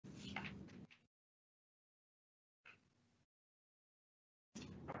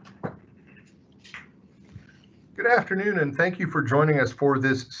Good afternoon, and thank you for joining us for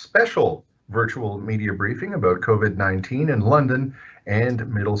this special virtual media briefing about COVID-19 in London and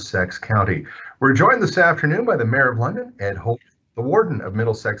Middlesex County. We're joined this afternoon by the Mayor of London, Ed Holt, the Warden of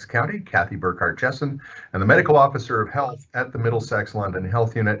Middlesex County, Kathy Burkhart-Jessen, and the Medical Officer of Health at the Middlesex London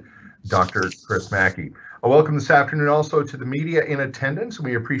Health Unit, Dr. Chris Mackey. A welcome this afternoon also to the media in attendance.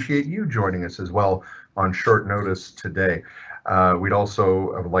 We appreciate you joining us as well on short notice today. We'd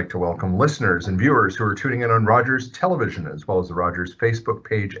also like to welcome listeners and viewers who are tuning in on Rogers Television, as well as the Rogers Facebook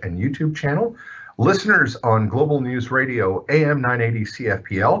page and YouTube channel, listeners on Global News Radio AM 980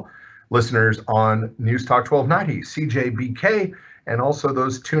 CFPL, listeners on News Talk 1290 CJBK, and also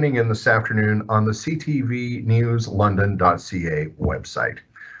those tuning in this afternoon on the ctvnewslondon.ca website.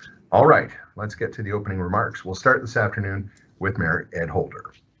 All right, let's get to the opening remarks. We'll start this afternoon with Mayor Ed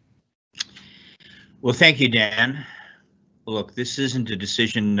Holder. Well, thank you, Dan. Look, this isn't a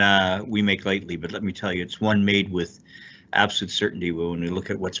decision we make lightly, but let me tell you, it's one made with absolute certainty when we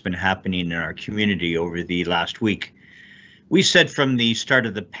look at what's been happening in our community over the last week. We said from the start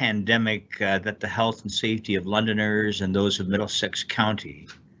of the pandemic that the health and safety of Londoners and those of Middlesex County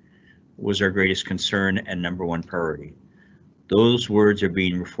was our greatest concern and number one priority. Those words are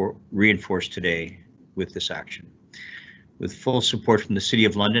being reinforced today with this action. With full support from the City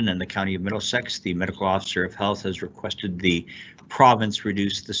of London and the County of Middlesex, the Medical Officer of Health has requested the province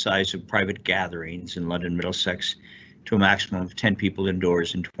reduce the size of private gatherings in London, Middlesex to a maximum of 10 people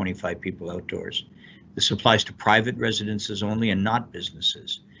indoors and 25 people outdoors. This applies to private residences only and not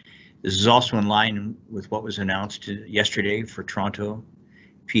businesses. This is also in line with what was announced yesterday for Toronto,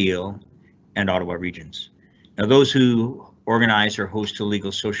 Peel, and Ottawa regions. Now, those who organize or host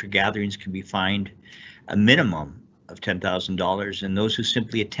illegal social gatherings can be fined a minimum of $10,000, and those who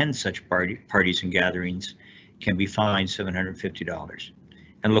simply attend such parties and gatherings can be fined $750.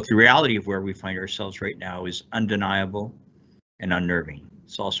 And look, the reality of where we find ourselves right now is undeniable and unnerving.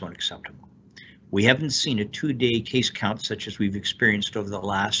 It's also unacceptable. We haven't seen a two-day case count such as we've experienced over the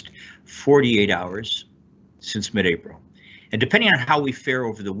last 48 hours since mid-April. And depending on how we fare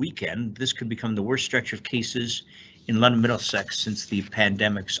over the weekend, this could become the worst stretch of cases in London, Middlesex since the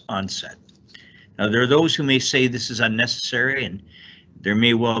pandemic's onset. Now, there are those who may say this is unnecessary, and there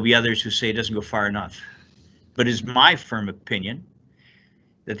may well be others who say it doesn't go far enough. But it is my firm opinion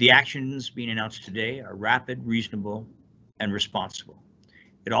that the actions being announced today are rapid, reasonable, and responsible.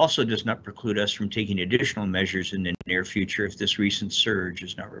 It also does not preclude us from taking additional measures in the near future if this recent surge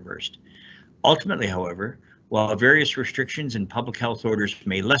is not reversed. Ultimately, however, while various restrictions and public health orders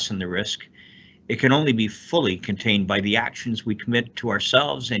may lessen the risk, it can only be fully contained by the actions we commit to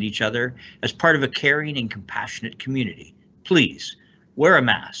ourselves and each other as part of a caring and compassionate community. Please wear a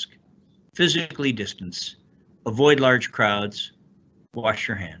mask, physically distance, avoid large crowds, wash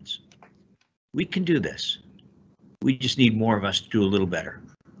your hands. We can do this. We just need more of us to do a little better.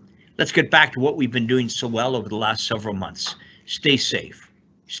 Let's get back to what we've been doing so well over the last several months. Stay safe,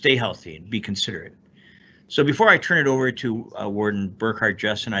 stay healthy, and be considerate. So before I turn it over to Warden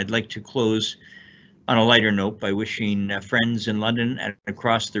Burkhart-Jessen, I'd like to close on a lighter note by wishing friends in London and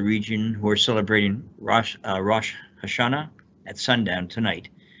across the region who are celebrating Rosh Hashanah at sundown tonight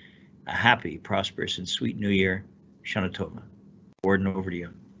a happy, prosperous, and sweet New Year. Shana Tova. Warden, over to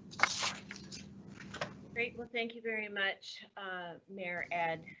you. Great. Well, thank you very much, Mayor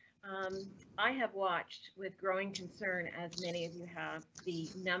Ed. I have watched with growing concern, as many of you have, the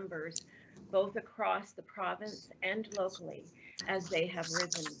numbers both across the province and locally as they have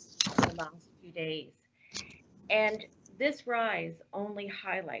risen in the last few days. And this rise only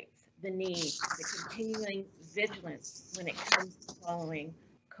highlights the need for continuing vigilance when it comes to following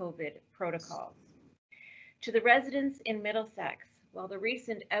COVID protocols. To the residents in Middlesex, while the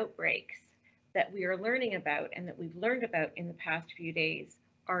recent outbreaks that we are learning about and that we've learned about in the past few days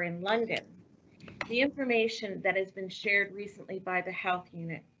are in London, the information that has been shared recently by the health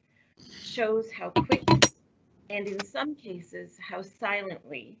unit shows how quickly and in some cases how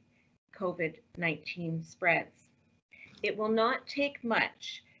silently COVID-19 spreads. It will not take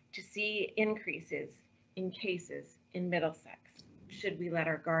much to see increases in cases in Middlesex should we let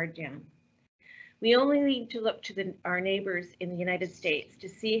our guard down. We only need to look to our neighbors in the United States to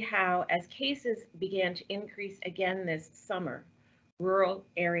see how, as cases began to increase again this summer, rural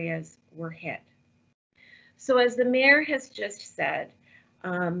areas were hit. So as the mayor has just said,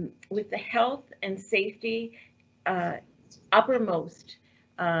 with the health and safety uppermost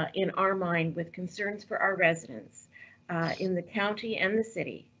in our mind, with concerns for our residents in the county and the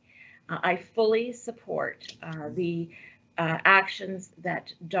city, I fully support the actions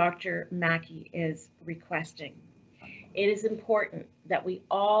that Dr. Mackey is requesting. It is important that we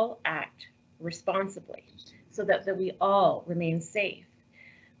all act responsibly so that we all remain safe.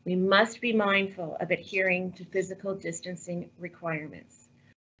 We must be mindful of adhering to physical distancing requirements.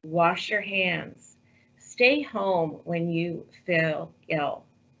 Wash your hands. Stay home when you feel ill.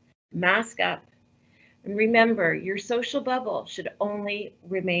 Mask up. And remember, your social bubble should only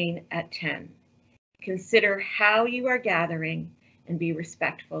remain at 10. Consider how you are gathering and be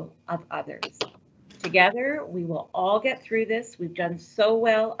respectful of others. Together, we will all get through this. We've done so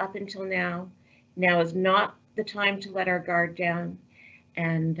well up until now. Now is not the time to let our guard down,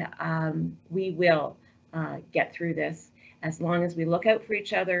 and we will get through this as long as we look out for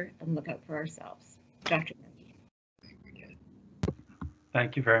each other and look out for ourselves. Dr. Menke.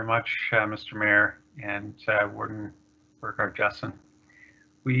 Thank you very much, Mr. Mayor and Warden Burkhart Jessen.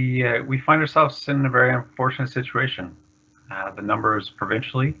 We find ourselves in a very unfortunate situation. The numbers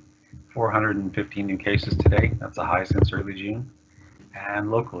provincially, 415 new cases today. That's a high since early June.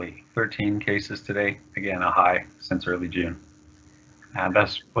 And locally, 13 cases today. Again, a high since early June. And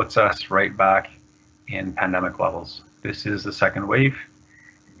that puts us right back in pandemic levels. This is the second wave,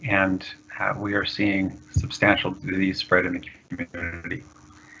 and we are seeing substantial disease spread in the community.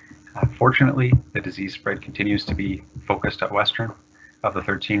 Fortunately, the disease spread continues to be focused at Western. Of the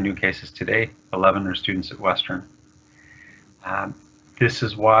 13 new cases today, 11 are students at Western. This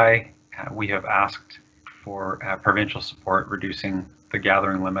is why we have asked for provincial support, reducing the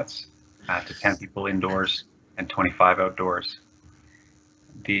gathering limits to 10 people indoors and 25 outdoors.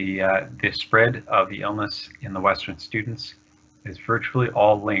 The spread of the illness in the Western students is virtually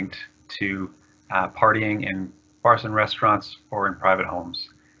all linked to partying in bars and restaurants or in private homes.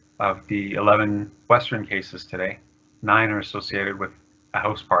 Of the 11 Western cases today, 9 are associated with a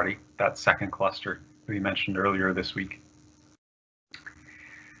house party, that second cluster we mentioned earlier this week.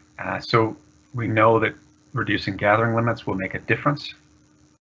 So we know that reducing gathering limits will make a difference,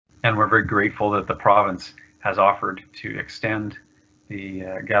 and we're very grateful that the province has offered to extend the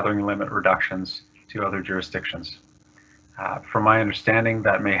gathering limit reductions to other jurisdictions. From my understanding,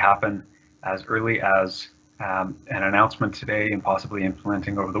 that may happen as early as an announcement today and possibly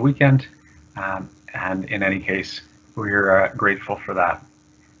implementing over the weekend, and in any case, we're grateful for that.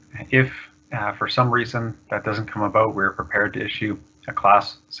 If for some reason that doesn't come about, we're prepared to issue a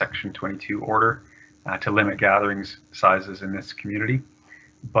class section 22 order to limit gatherings sizes in this community,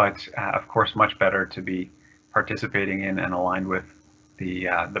 but of course much better to be participating in and aligned with the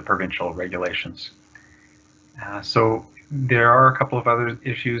provincial regulations. So there are a couple of other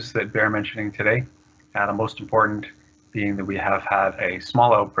issues that bear mentioning today. The most important being that we have had a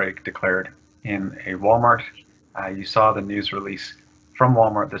small outbreak declared in a Walmart. You saw the news release from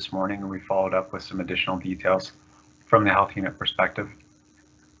Walmart this morning, and we followed up with some additional details from the health unit perspective.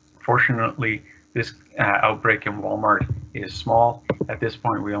 Fortunately, this outbreak in Walmart is small. At this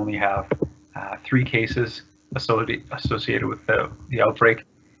point, we only have 3 cases associated with the outbreak,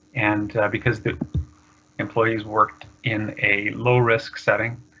 and because the employees worked in a low-risk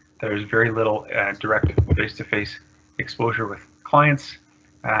setting, there's very little direct face-to-face exposure with clients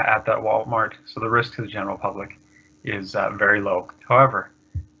at that Walmart, so the risk to the general public is very low. However,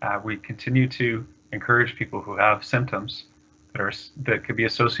 we continue to encourage people who have symptoms that could be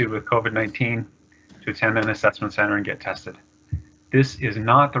associated with COVID-19 to attend an assessment center and get tested. This is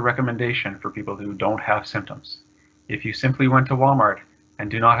not the recommendation for people who don't have symptoms. If you simply went to Walmart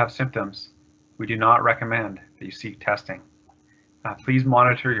and do not have symptoms, we do not recommend that you seek testing. Please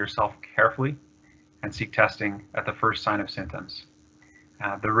monitor yourself carefully and seek testing at the first sign of symptoms.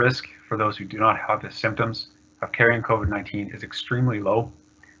 The risk for those who do not have the symptoms of carrying COVID-19 is extremely low.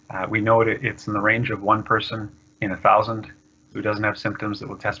 We know that it's in the range of 1 person in 1,000 who doesn't have symptoms that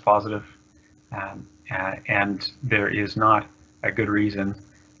will test positive, and there is not a good reason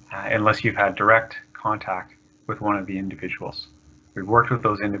unless you've had direct contact with one of the individuals. We've worked with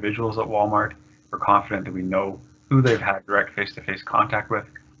those individuals at Walmart. We're confident that we know who they've had direct face-to-face contact with,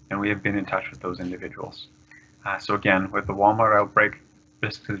 and we have been in touch with those individuals. So again, with the Walmart outbreak,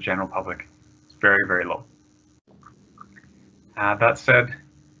 risk to the general public is very, very low. That said,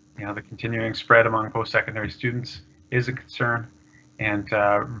 the continuing spread among post-secondary students is a concern, and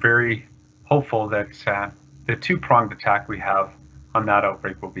very hopeful that the 2-pronged attack we have on that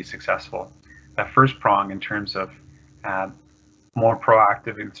outbreak will be successful. That first prong, in terms of more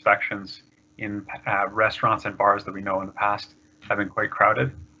proactive inspections in restaurants and bars that we know in the past have been quite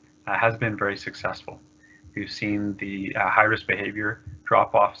crowded, has been very successful. We've seen the high-risk behavior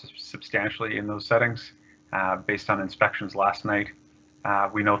drop off substantially in those settings based on inspections last night.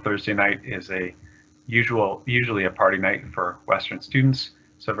 We know Thursday night is usually a party night for Western students,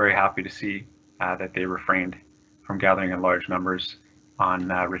 so very happy to see that they refrained from gathering in large numbers on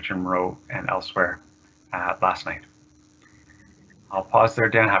Richmond Row and elsewhere. last night. I'll pause there,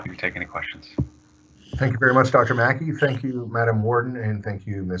 Dan. Happy to take any questions. Thank you very much, Dr. Mackey. Thank you, Madam Warden, and thank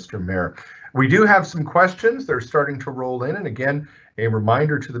you, Mr. Mayor. We do have some questions. They're starting to roll in. And again, a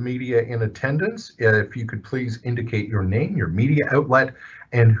reminder to the media in attendance, if you could please indicate your name, your media outlet,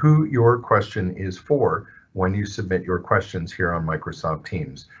 and who your question is for when you submit your questions here on Microsoft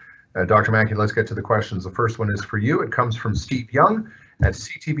Teams. Dr. Mackey, let's get to the questions. The first one is for you. It comes from Steve Young at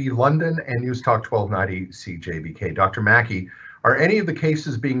CTV London and News Talk 1290 CJBK. Dr. Mackey, are any of the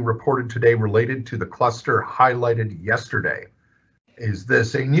cases being reported today related to the cluster highlighted yesterday? Is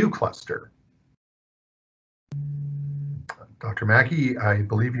this a new cluster? Dr. Mackey, I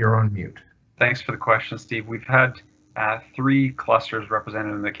believe you're on mute. Thanks for the question, Steve. We've had 3 clusters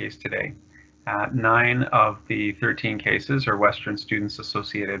represented in the case today. 9 of the 13 cases are Western students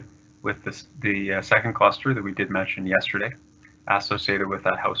associated with the second cluster that we did mention yesterday, associated with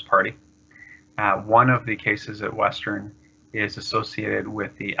that house party. 1 of the cases at Western is associated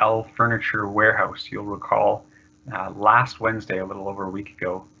with the L Furniture Warehouse. You'll recall last Wednesday, a little over a week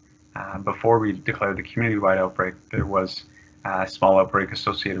ago, before we declared the community-wide outbreak, there was a small outbreak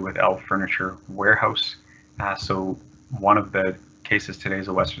associated with L Furniture Warehouse. So one of the cases today is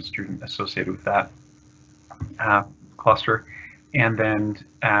a Western student associated with that cluster. And then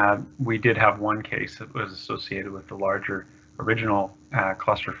we did have 1 case that was associated with the larger original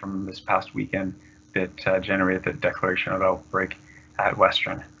cluster from this past weekend that generated the declaration of outbreak at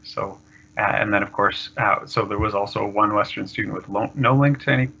Western. So, and then of course, so there was also 1 Western student with no link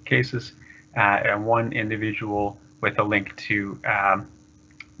to any cases, and 1 individual with a link to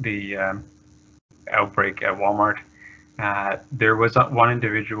the outbreak at Walmart. There was 1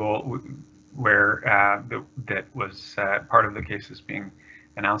 individual where that was part of the cases being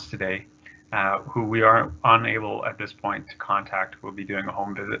announced today, who we are unable at this point to contact. We'll be doing a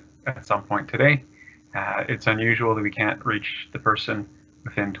home visit at some point today. It's unusual that we can't reach the person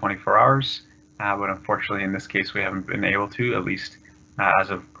within 24 hours, but unfortunately in this case we haven't been able to, at least as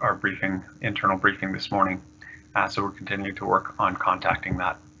of our internal briefing this morning. So we're continuing to work on contacting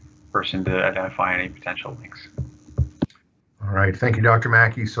that person to identify any potential links. All right, thank you, Dr.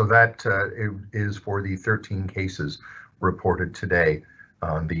 Mackey. So that is for the 13 cases reported today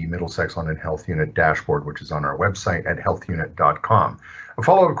on the Middlesex London Health Unit dashboard, which is on our website at healthunit.com. A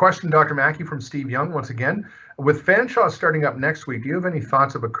follow-up question, Dr. Mackey, from Steve Young once again. With Fanshawe starting up next week, do you have any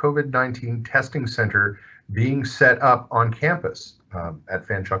thoughts of a COVID-19 testing center being set up on campus at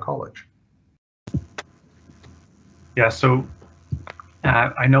Fanshawe College? Yeah, so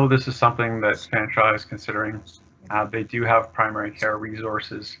I know this is something that Fanshawe is considering. They do have primary care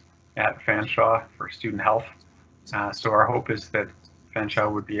resources at Fanshawe for student health. So our hope is that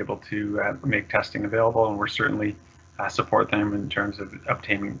Fanshawe would be able to make testing available, and we're certainly support them in terms of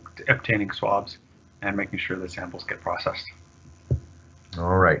obtaining swabs and making sure that samples get processed.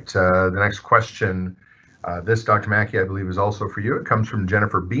 All right, the next question, this, Dr. Mackey, I believe is also for you. It comes from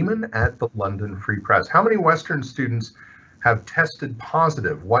Jennifer Beeman at the London Free Press. How many Western students have tested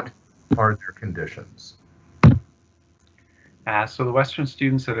positive? What are their conditions? So the Western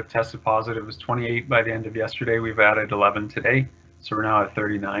students that have tested positive was 28 by the end of yesterday. We've added 11 today, so we're now at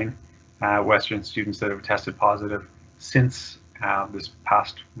 39 Western students that have tested positive since this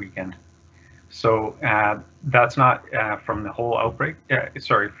past weekend. So that's not from the whole outbreak,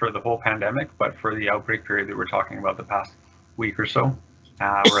 for the whole pandemic, but for the outbreak period that we're talking about, the past week or so,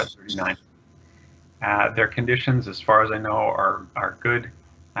 we're at 39. Their conditions, as far as I know, are good.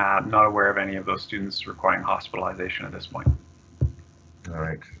 Not aware of any of those students requiring hospitalization at this point. All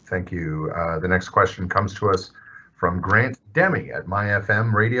right, thank you. The next question comes to us from Grant Demi at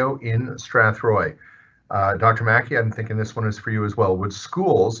MyFM Radio in Strathroy. Dr. Mackey, I'm thinking this one is for you as well. Would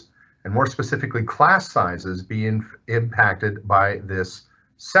schools, and more specifically class sizes, be impacted by this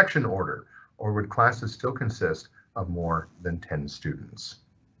section order, or would classes still consist of more than 10 students?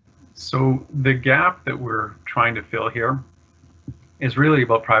 So the gap that we're trying to fill here is really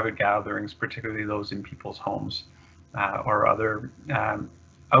about private gatherings, particularly those in people's homes or other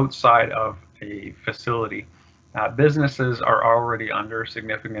outside of a facility. Businesses are already under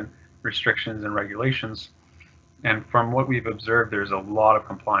significant restrictions and regulations, and from what we've observed, there's a lot of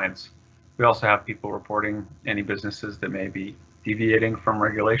compliance. We also have people reporting any businesses that may be deviating from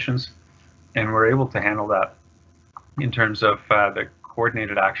regulations, and we're able to handle that in terms of the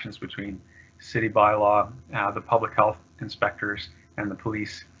coordinated actions between city bylaw, the public health inspectors, and the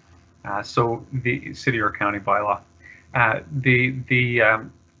police. So the city or county bylaw.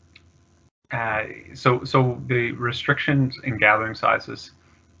 So the restrictions in gathering sizes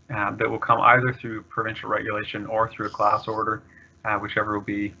that will come either through provincial regulation or through a class order, whichever will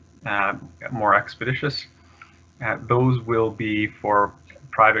be more expeditious. Those will be for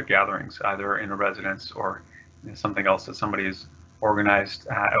private gatherings, either in a residence or something else that somebody has organized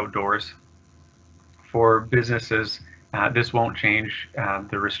outdoors. For businesses, this won't change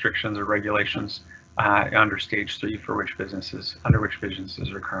the restrictions or regulations under stage 3 for which businesses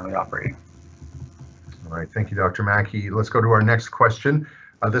are currently operating. All right, thank you, Dr. Mackey. Let's go to our next question.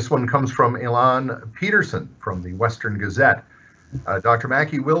 This one comes from Ilan Peterson from the Western Gazette. Dr.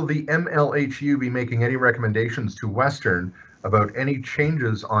 Mackey, will the MLHU be making any recommendations to Western about any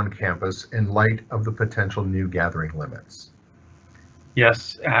changes on campus in light of the potential new gathering limits?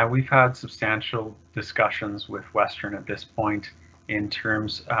 Yes, we've had substantial discussions with Western at this point in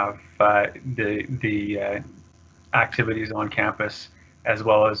terms of the activities on campus, as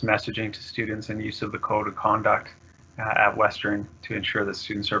well as messaging to students and use of the code of conduct at Western to ensure that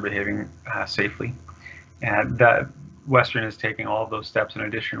students are behaving safely. And that Western is taking all of those steps. In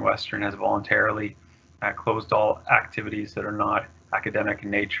addition, Western has voluntarily closed all activities that are not academic in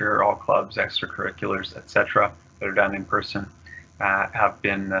nature. All clubs, extracurriculars, etc., that are done in person have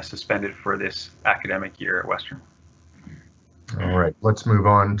been suspended for this academic year at Western. All right, let's move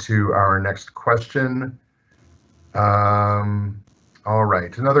on to our next question. All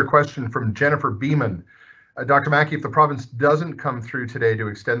right, another question from Jennifer Beeman. Dr. Mackey, if the province doesn't come through today to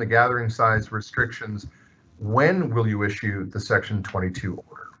extend the gathering size restrictions, when will you issue the Section 22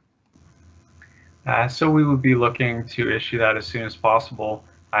 order? So we would be looking to issue that as soon as possible,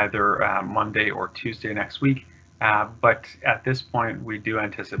 either Monday or Tuesday next week. But at this point, we do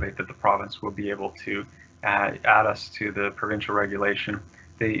anticipate that the province will be able to add us to the provincial regulation.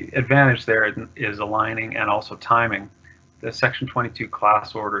 The advantage there is aligning and also timing. The Section 22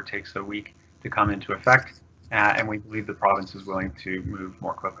 class order takes a week to come into effect, and we believe the province is willing to move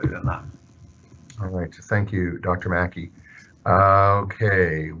more quickly than that. All right, thank you, Dr. Mackey.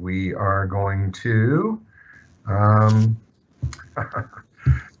 Okay, we are going to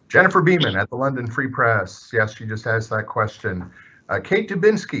Jennifer Beeman at the London Free Press. Yes, she just asked that question. Kate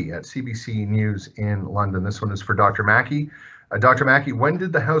Dubinsky at CBC News in London. This one is for Dr. Mackey. Dr. Mackey, when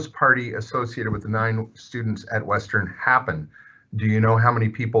did the house party associated with the 9 students at Western happen? Do you know how many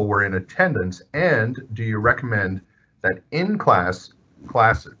people were in attendance? And do you recommend that in-class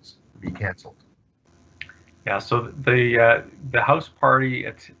classes be canceled? Yeah, so the house party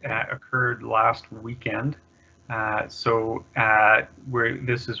occurred last weekend. This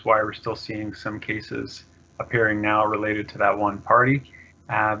is why we're still seeing some cases appearing now related to that one party.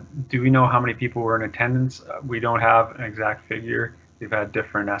 Do we know how many people were in attendance? We don't have an exact figure. We've had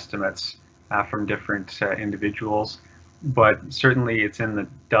different estimates from different individuals, but certainly it's in the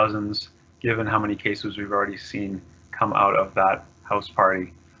dozens given how many cases we've already seen come out of that house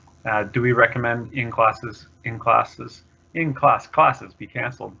party. Do we recommend in-class classes be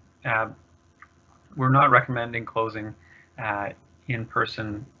canceled? We're not recommending closing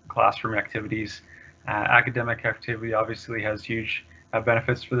in-person classroom activities. Academic activity obviously has huge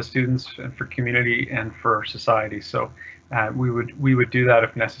benefits for the students and for community and for society. So we would do that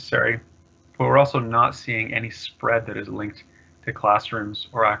if necessary, but we're also not seeing any spread that is linked to classrooms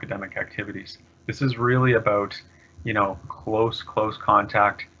or academic activities. This is really about, close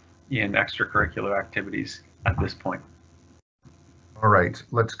contact in extracurricular activities at this point. All right,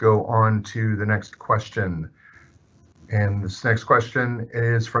 let's go on to the next question. And this next question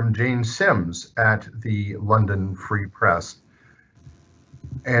is from Jane Sims at the London Free Press.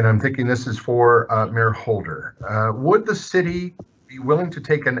 And I'm thinking this is for Mayor Holder. Would the city be willing to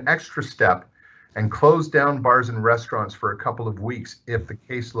take an extra step and close down bars and restaurants for a couple of weeks if the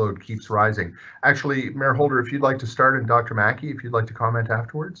caseload keeps rising? Actually, Mayor Holder, if you'd like to start, and Dr. Mackey, if you'd like to comment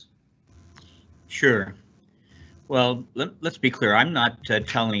afterwards. Sure. Well, let's be clear. I'm not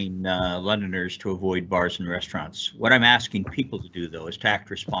telling Londoners to avoid bars and restaurants. What I'm asking people to do, though, is to act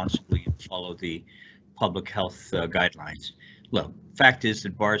responsibly and follow the public health guidelines. Look, fact is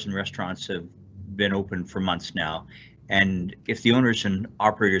that bars and restaurants have been open for months now, and if the owners and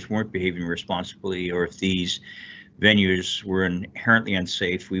operators weren't behaving responsibly, or if these venues were inherently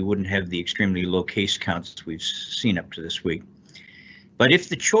unsafe, we wouldn't have the extremely low case counts we've seen up to this week. But if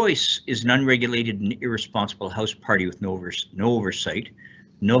the choice is an unregulated and irresponsible house party with no oversight,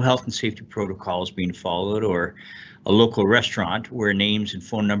 no health and safety protocols being followed, or a local restaurant where names and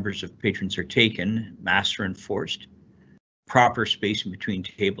phone numbers of patrons are taken, masks are enforced, proper spacing between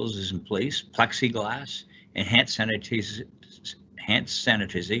tables is in place, plexiglass, enhanced sanitization,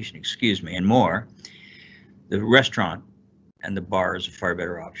 and more, the restaurant and the bar is a far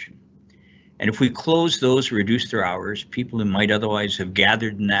better option. And if we close those, reduce their hours, people who might otherwise have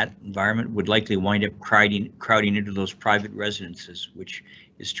gathered in that environment would likely wind up crowding into those private residences, which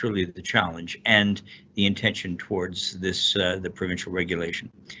is truly the challenge and the intention towards this, the provincial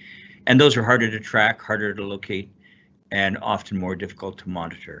regulation. And those are harder to track, harder to locate, and often more difficult to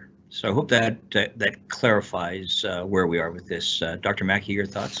monitor. So I hope that that clarifies where we are with this. Dr. Mackey, your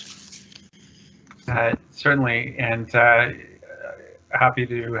thoughts? Certainly, and happy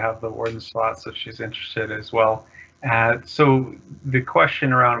to have the warden's thoughts if she's interested as well. So the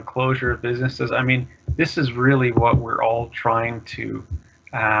question around closure of businesses, I mean, this is really what we're all trying to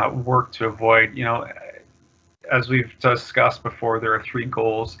work to avoid. You know, as we've discussed before, there are 3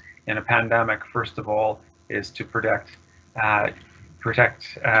 goals in a pandemic. First of all, is to prevent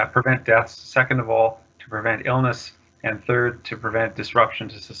deaths. Second of all, to prevent illness, and third, to prevent disruption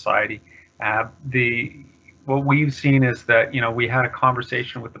to society. What we've seen is that, you know, we had a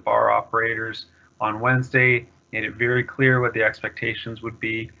conversation with the bar operators on Wednesday, made it very clear what the expectations would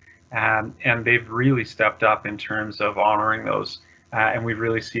be, and they've really stepped up in terms of honoring those. And we've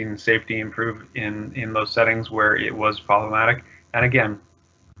really seen safety improve in those settings where it was problematic. And again,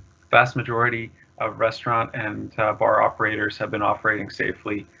 vast majority of restaurant and bar operators have been operating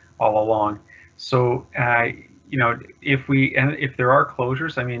safely all along. So, you know, if there are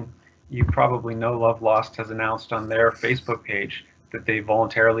closures, I mean, you probably know Love Lost has announced on their Facebook page that they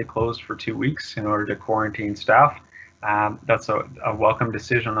voluntarily closed for 2 weeks in order to quarantine staff. That's a welcome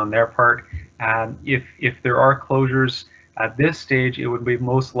decision on their part. If there are closures at this stage, it would be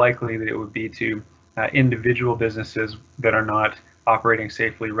most likely that it would be to individual businesses that are not operating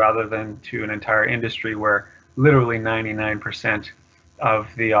safely, rather than to an entire industry where literally 99% of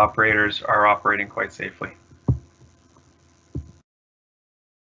the operators are operating quite safely.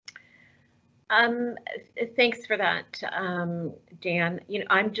 Thanks for that, Dan. You know,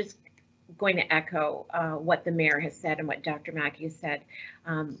 I'm just going to echo what the mayor has said and what Dr. Mackey has said.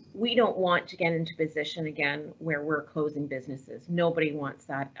 We don't want to get into a position again where we're closing businesses. Nobody wants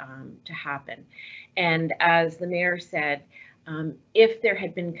that to happen. And as the mayor said, if there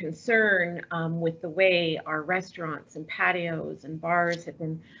had been concern with the way our restaurants and patios and bars have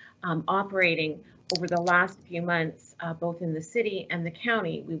been operating over the last few months, both in the city and the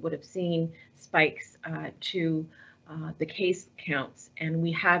county, we would have seen spikes to the case counts, and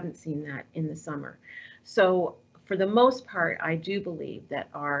we haven't seen that in the summer. So for the most part, I do believe that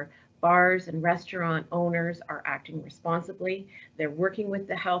our bars and restaurant owners are acting responsibly. They're working with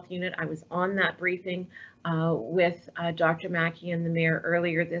the health unit. I was on that briefing with Dr. Mackey and the mayor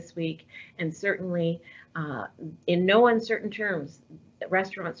earlier this week, and certainly in no uncertain terms,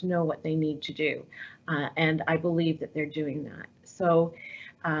 restaurants know what they need to do, and I believe that they're doing that. So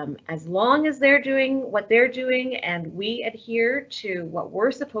as long as they're doing what they're doing and we adhere to what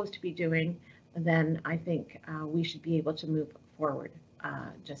we're supposed to be doing, then I think we should be able to move forward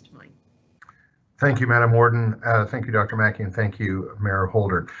just fine. Thank you, Madam Warden. Thank you, Dr. Mackey, and thank you, Mayor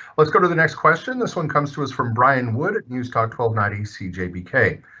Holder. Let's go to the next question. This one comes to us from Brian Wood at News Talk 1290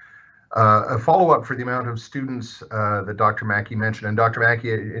 CJBK. A follow-up for the amount of students that Dr. Mackey mentioned. And Dr.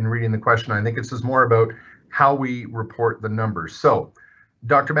 Mackey, in reading the question, I think this is more about how we report the numbers. So,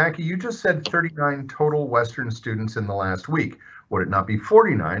 Dr. Mackey, you just said 39 total Western students in the last week. Would it not be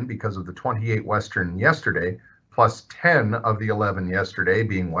 49 because of the 28 Western yesterday, plus 10 of the 11 yesterday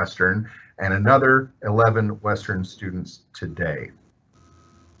being Western, and another 11 Western students today?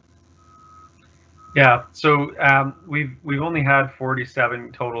 Yeah, so we've only had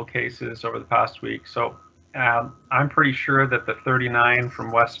 47 total cases over the past week. So I'm pretty sure that the 39 from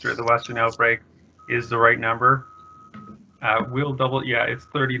the Western outbreak is the right number. We'll double, yeah, it's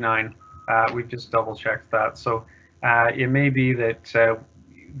 39. We've just double checked that. So it may be that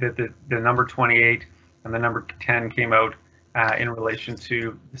the number 28 and the number 10 came out in relation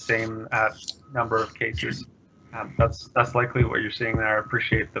to the same number of cases. That's likely what you're seeing there. I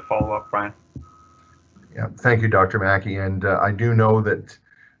appreciate the follow-up, Brian. Yeah, thank you, Dr. Mackey. And I do know that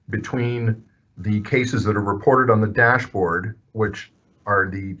between the cases that are reported on the dashboard, which are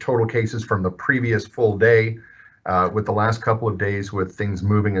the total cases from the previous full day, with the last couple of days with things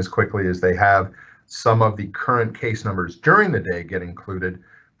moving as quickly as they have, some of the current case numbers during the day get included.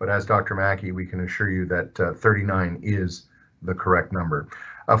 But as Dr. Mackey, we can assure you that 39 is the correct number.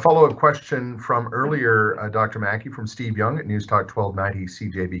 A follow-up question from earlier, Dr. Mackey, from Steve Young at News Talk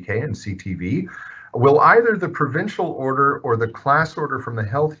 1290 CJBK and CTV. Will either the provincial order or the class order from the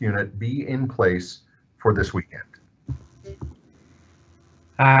health unit be in place for this weekend?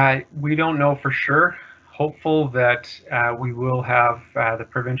 We don't know for sure. Hopeful that we will have the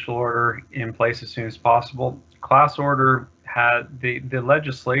provincial order in place as soon as possible. Class order had the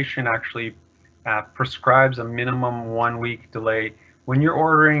legislation actually prescribes a minimum 1 week delay. When you're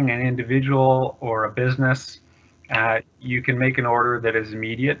ordering an individual or a business, you can make an order that is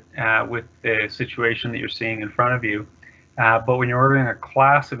immediate with the situation that you're seeing in front of you. But when you're ordering a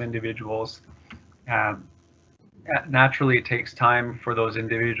class of individuals, naturally it takes time for those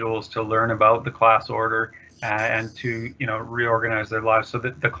individuals to learn about the class order and to reorganize their lives. So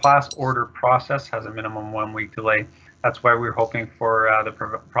the class order process has a minimum 1 week delay. That's why we're hoping for the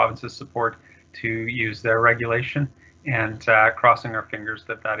province's support to use their regulation, and crossing our fingers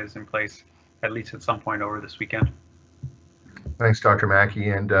that that is in place at least at some point over this weekend. Thanks, Dr. Mackey.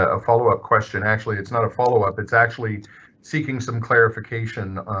 And a follow-up question. Actually, it's not a follow-up. It's actually seeking some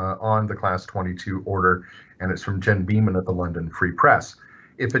clarification on the Class 22 order, and it's from Jen Beeman at the London Free Press.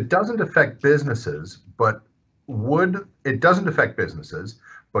 If it doesn't affect businesses, but would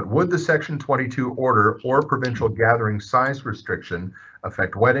the Section 22 order or provincial gathering size restriction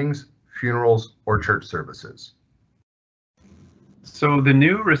affect weddings, funerals, or church services? So the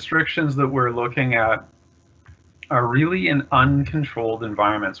new restrictions that we're looking at are really in uncontrolled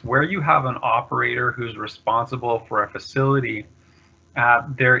environments where you have an operator who's responsible for a facility.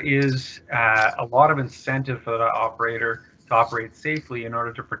 There is a lot of incentive for that operator to operate safely in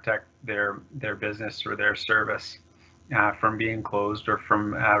order to protect their business or their service from being closed or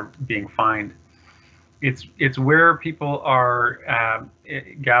from being fined. It's where people are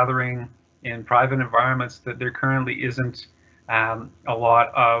gathering in private environments that there currently isn't a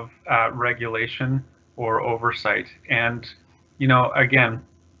lot of regulation or oversight. And, again,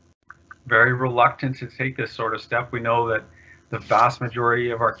 very reluctant to take this sort of step. We know that the vast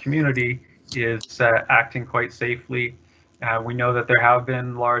majority of our community is acting quite safely. We know that there have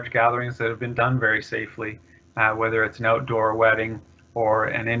been large gatherings that have been done very safely, whether it's an outdoor wedding or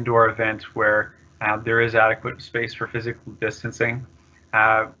an indoor event where there is adequate space for physical distancing.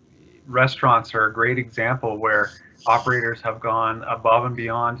 Restaurants are a great example where operators have gone above and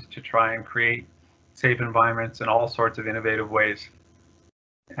beyond to try and create safe environments in all sorts of innovative ways.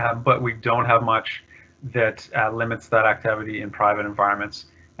 But we don't have much that limits that activity in private environments.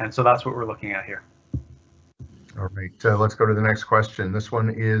 And so that's what we're looking at here. All right, let's go to the next question. This one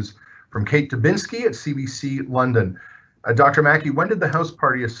is from Kate Dubinsky at CBC London. Dr. Mackey, when did the house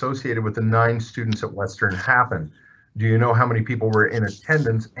party associated with the 9 students at Western happen? Do you know how many people were in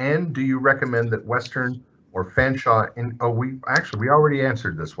attendance? And do you recommend that Western or Fanshawe we already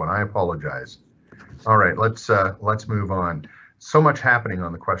answered this one. I apologize. All right, let's move on. So much happening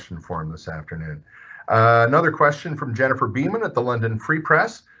on the question form this afternoon. Another question from Jennifer Beeman at the London Free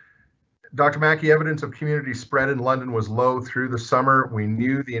Press. Dr. Mackey, evidence of community spread in London was low through the summer. We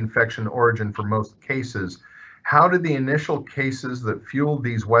knew the infection origin for most cases. How did the initial cases that fueled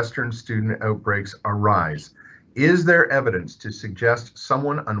these Western student outbreaks arise? Is there evidence to suggest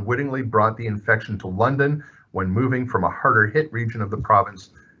someone unwittingly brought the infection to London when moving from a harder hit region of the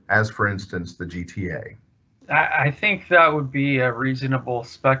province, as for instance, the GTA? I think that would be a reasonable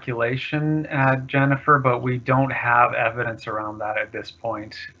speculation, Jennifer, but we don't have evidence around that at this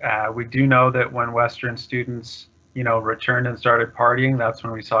point. We do know that when Western students, returned and started partying, that's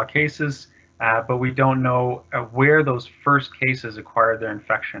when we saw cases, but we don't know where those first cases acquired their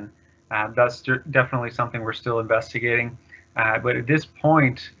infection. That's definitely something we're still investigating. But at this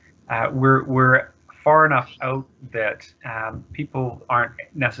point, we're far enough out that people aren't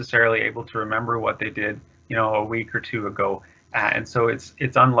necessarily able to remember what they did, a week or two ago. And so it's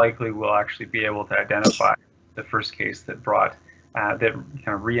unlikely we'll actually be able to identify the first case that brought, that kind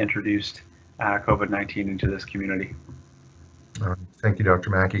of reintroduced COVID-19 into this community. Thank you,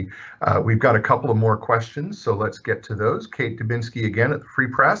 Dr. Mackey. We've got a couple of more questions, so let's get to those. Kate Dubinsky again at the Free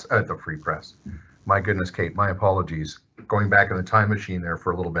Press. My goodness, Kate, my apologies. Going back in the time machine there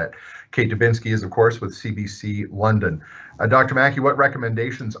for a little bit. Kate Dubinsky is, of course, with CBC London. Dr. Mackey, what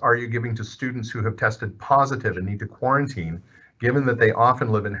recommendations are you giving to students who have tested positive and need to quarantine, given that they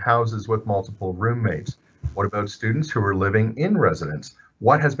often live in houses with multiple roommates? What about students who are living in residence?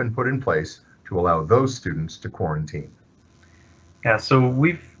 What has been put in place to allow those students to quarantine? Yeah, so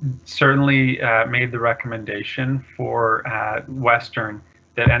we've certainly made the recommendation for Western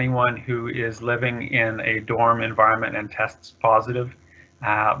that anyone who is living in a dorm environment and tests positive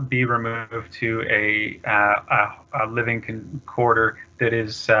be removed to a living quarter that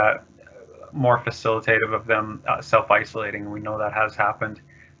is more facilitative of them self-isolating. We know that has happened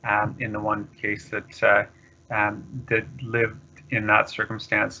in the one case that lived in that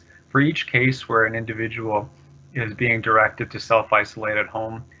circumstance. For each case where an individual is being directed to self-isolate at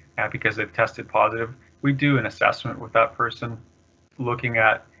home because they've tested positive, we do an assessment with that person, looking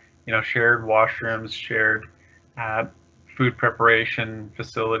at shared washrooms, shared food preparation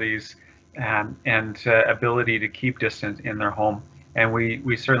facilities, and ability to keep distance in their home. And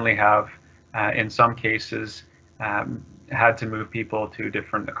we certainly have, in some cases, had to move people to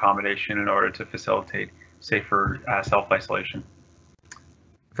different accommodation in order to facilitate safer self-isolation.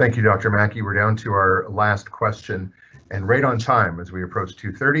 Thank you, Dr. Mackey. We're down to our last question, and right on time as we approach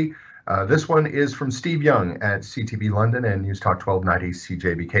 2:30. This one is from Steve Young at CTV London and News Talk 1290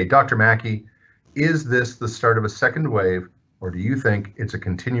 CJBK. Dr. Mackey, is this the start of a second wave, or do you think it's a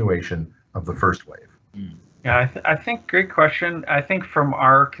continuation of the first wave? Yeah, I think great question. I think from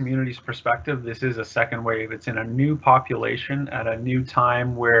our community's perspective, this is a second wave. It's in a new population at a new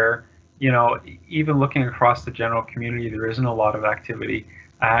time where, you know, even looking across the general community, there isn't a lot of activity.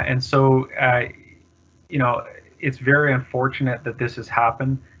 And so, you know, it's very unfortunate that this has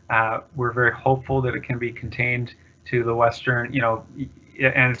happened. We're very hopeful that it can be contained to the Western, you know,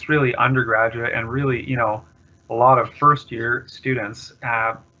 and it's really undergraduate and really, you know, a lot of first year students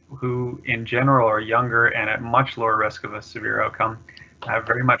who in general are younger and at much lower risk of a severe outcome.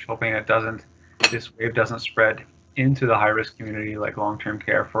 Very much hoping this wave doesn't spread into the high risk community like long-term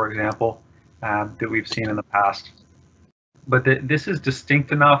care, for example, that we've seen in the past. But this is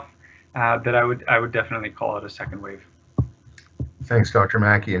distinct enough that I would definitely call it a second wave. Thanks, Dr.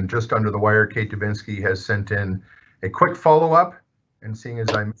 Mackey. And just under the wire, Kate Dubinsky has sent in a quick follow-up. And seeing as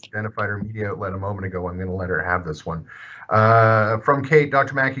I misidentified her media outlet a moment ago, I'm going to let her have this one. From Kate,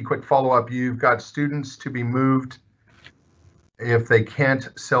 Dr. Mackey, quick follow-up. You've got students to be moved if they can't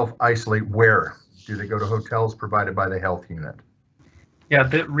self-isolate. Where? Do they go to hotels provided by the health unit? Yeah,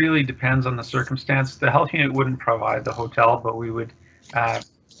 that really depends on the circumstance. The health unit wouldn't provide the hotel, but we would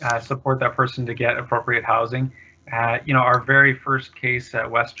support that person to get appropriate housing. You know, our very first case at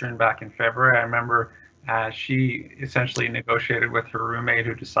Western back in February, I remember she essentially negotiated with her roommate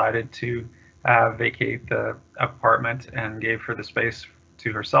who decided to vacate the apartment and gave her the space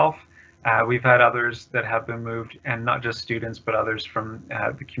to herself. We've had others that have been moved, and not just students, but others from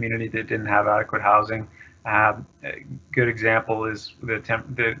the community that didn't have adequate housing. A good example is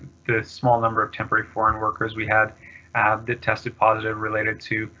the small number of temporary foreign workers we had that tested positive related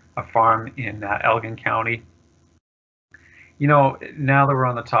to a farm in Elgin County. You know, now that we're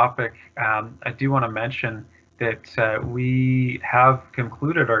on the topic, I do want to mention that we have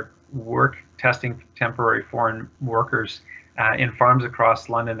concluded our work testing temporary foreign workers in farms across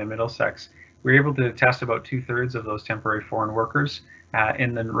London and Middlesex. We were able to test about 2/3 of those temporary foreign workers.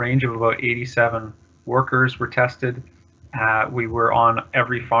 In the range of about 87 workers were tested. We were on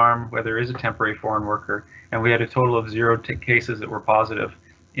every farm where there is a temporary foreign worker, and we had a total of 0 cases that were positive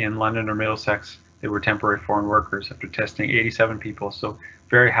in London or Middlesex. They were temporary foreign workers after testing 87 people. So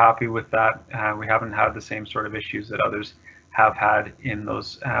very happy with that. We haven't had the same sort of issues that others have had in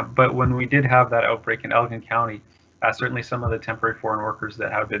those. But when we did have that outbreak in Elgin County, certainly some of the temporary foreign workers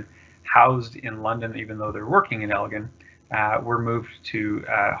that have been housed in London, even though they're working in Elgin, were moved to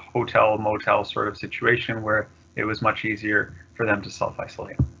a hotel, motel sort of situation where it was much easier for them to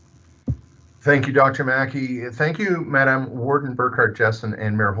self-isolate. Thank you, Dr. Mackey. Thank you, Madam Warden Burkhart Jessen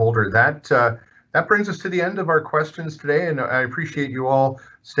and Mayor Holder. That brings us to the end of our questions today, and I appreciate you all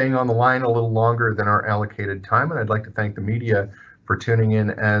staying on the line a little longer than our allocated time, and I'd like to thank the media for tuning in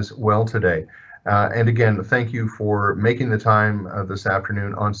as well today. And again, thank you for making the time this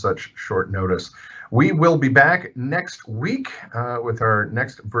afternoon on such short notice. We will be back next week with our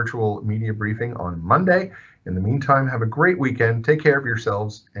next virtual media briefing on Monday. In the meantime, have a great weekend, take care of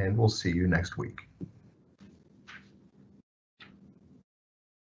yourselves, and we'll see you next week.